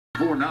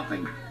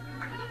4-0.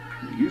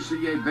 The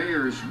UCA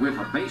Bears, with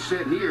a base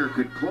hit here,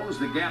 could close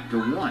the gap to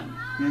 1.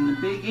 And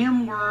the big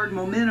M word,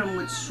 momentum,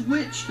 would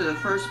switch to the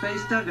first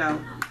base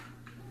dugout.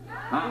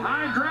 A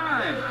high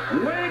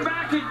drive. Way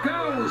back it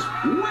goes.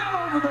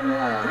 Well over the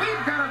wall.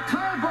 We've got a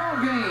tie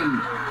ball game.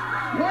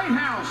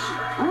 Whitehouse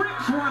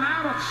rips one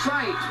out of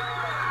sight.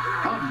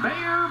 A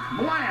Bear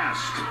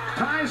blast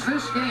ties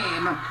this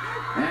game.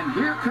 And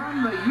here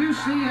come the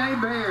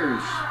UCA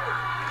Bears.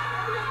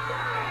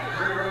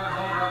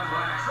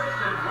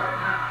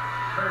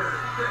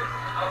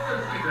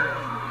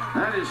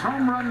 That is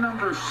home run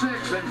number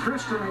 6, and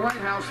Kristen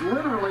Whitehouse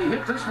literally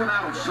hit this one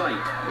out of sight.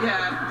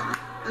 Yeah,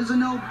 there's a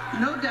no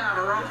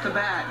doubter off the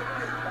bat.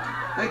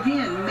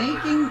 Again,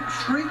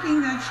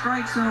 shrinking that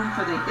strike zone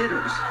for the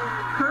hitters.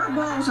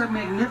 Curveballs are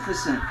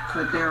magnificent,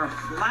 but they are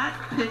flat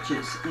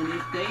pitches, and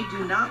if they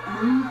do not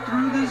move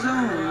through the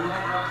zone,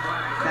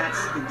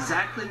 that's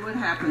exactly what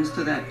happens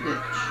to that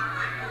pitch.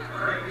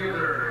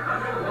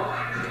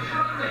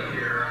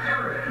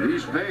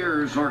 These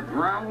Bears are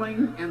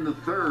growling in the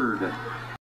 3rd.